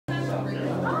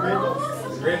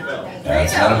Yeah,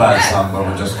 it's not a bad song, but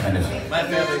we're just kind of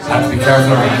have to be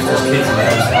careful around those kids in the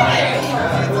house.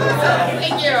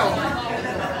 Thank you.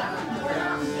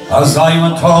 As I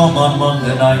went home on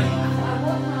Monday night,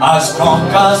 as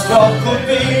drunk as drunk could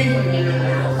be,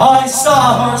 I saw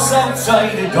a horse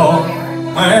outside the door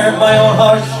where my old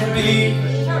horse should be.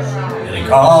 And he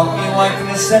called me wife and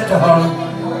he said to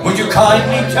her, would you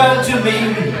kindly turn to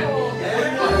me?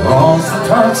 Rolls the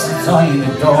turks inside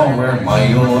the door where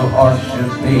my old horse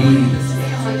should be.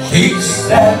 She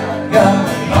said, you're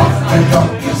not a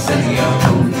drunk, you silly old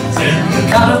fool, till you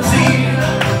cannot see.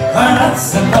 And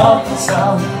that's the awful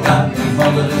sound that my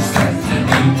mother is sent to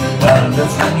me. Well,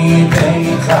 there's many a day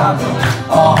travel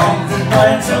 100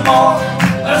 miles or more.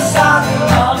 A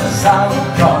saddle on a saddle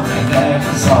drum I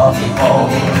never saw before.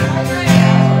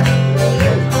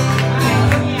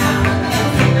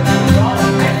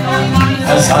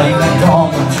 As I went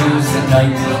home on Tuesday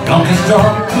night, drunk as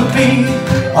drunk could be,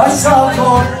 I saw a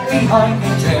boy behind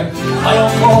the chair my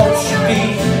own horse should be.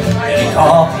 Then he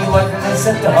called me wife and I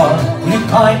said to her, will you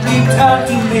kindly turn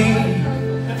to me?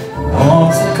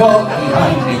 Once I caught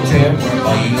behind the chair where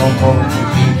my own horse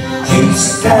should be. She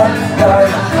said, you're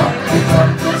drunk,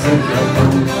 said you're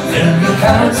fool, then you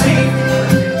cannot see.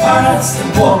 For that's the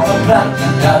walk of black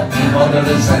that my mother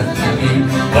has sent to me.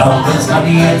 Well, there's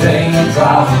many a day in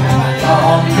travel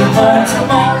 100 miles or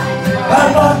more. But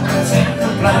buckets in the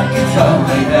blanket show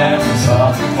they never saw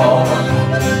before.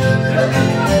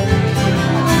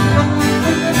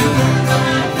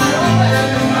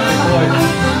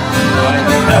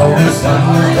 Now it's time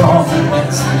we're gone on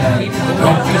Wednesday night.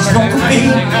 Drunk as drunk could be,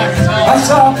 I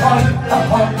saw a pipe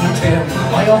upon the chair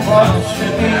my own horse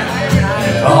should be.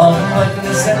 All the wife and I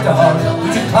said to her,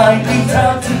 would you kindly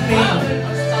turn to me?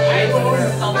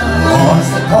 Once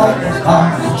the pipe upon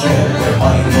the chair where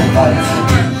my own horse should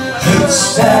be. She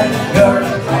said, you're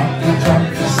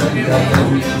drunk, you silly old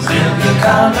fool, still you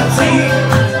cannot see.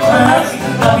 Perhaps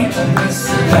you love to miss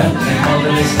it when my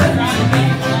mother is sent to me.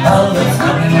 Well, there's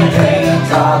many a day in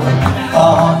travel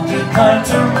 100 miles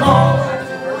or more.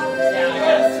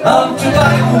 Of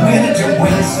tobacco in your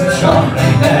Winston shop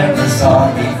they never saw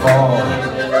before.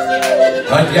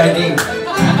 Right, the ID.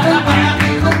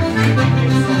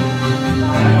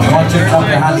 I want you to clap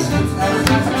your hands.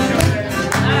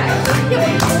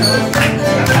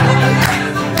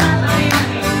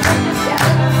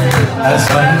 As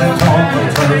I went home on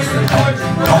Thursday night,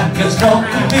 drunk as drunk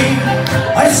could be,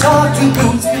 I saw two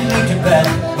boots beneath your bed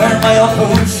where my old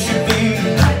boots should be.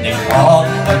 They called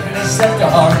me wife and they said to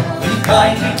her, will you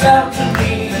kindly tell to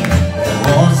me? There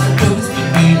was the boots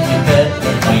beneath your bed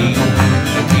where my old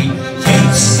boots should be. She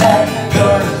said,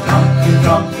 you're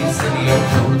drunk, you silly old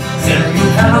fool, still you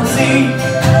cannot see.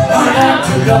 You're not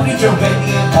too lovely, you're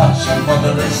ready and watch your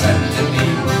mother has sent to me.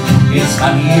 It's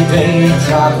many a day in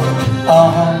travel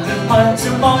 100 miles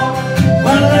or more.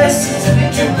 Well, listen to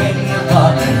it, you're ready and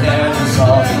God I never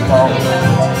saw before.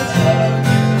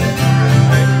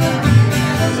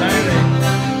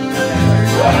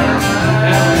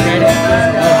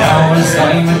 Now as I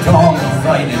went home on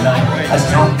Friday night, as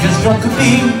drunk could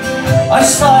be, I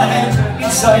saw a head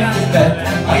inside the bed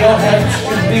my old head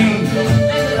should be.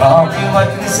 Called me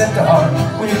wife and I said to her,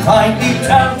 will you kindly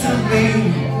turn to me?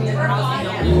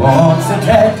 Once the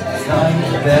dead inside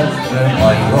the bed where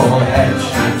my old head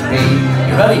should be.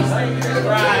 You ready?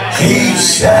 He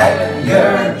said,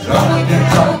 you're drunk,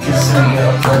 you silly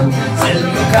old fool, still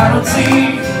you cannot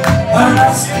see. And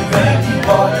that's the baby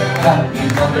boy that my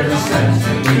mother is sent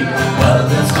to me. Well,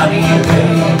 there's many a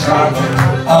day in travel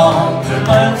 100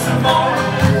 miles or more.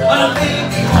 And a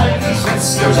baby like his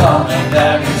sisters on and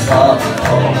there is all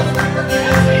before.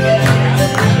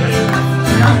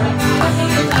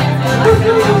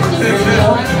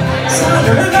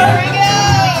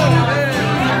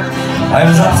 I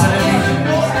was absolutely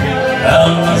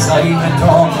well, as I went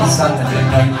home on Saturday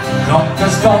night, drunk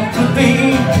as drunk could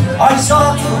be, I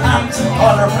saw two hands and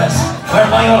collar pressed where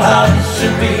my old hands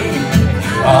should be.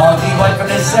 Oh, the wife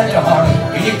and I said to her,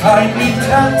 will you kindly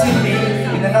turn to me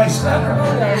in a nice manner?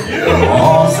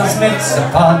 Roses mix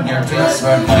upon your tits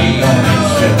where my own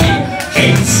hands should be.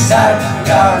 She said,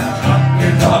 you're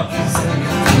drunk, you silly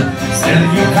fool, still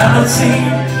you cannot see.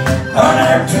 Her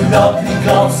hair too lovely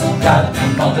gloves and that my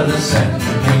mother has sent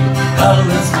to me. Well,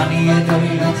 there's many a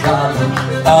day to travel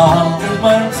 100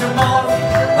 miles or more.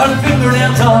 Her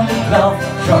fingernails on the glove,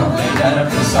 surely I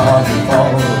never saw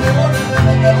before.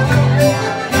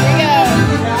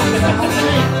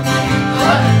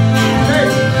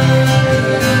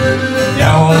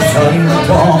 Now I'll tell you the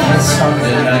dawn on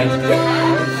Sunday night.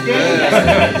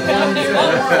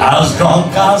 As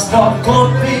drunk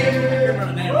could be,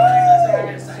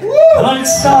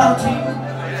 it's salty,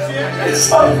 it's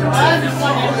salty,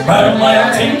 where my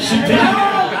attention be.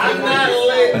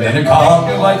 And then I called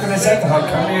my wife and I said to her,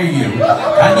 come here you,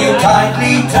 can you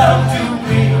kindly tell to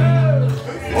me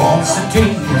what's the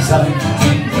things I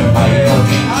keep in my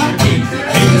attention be?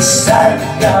 He's sad,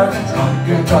 yard,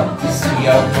 drunk, you see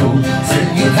how cool, still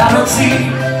you cannot see.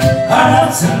 And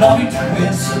that's a lovely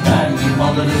twist, and your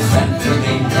mother is sent to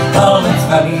me. Well, it's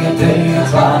many a day of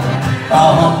travel,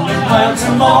 100 miles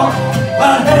or more.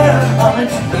 Well, here on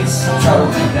it is a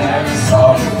turn, and there is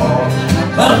all for.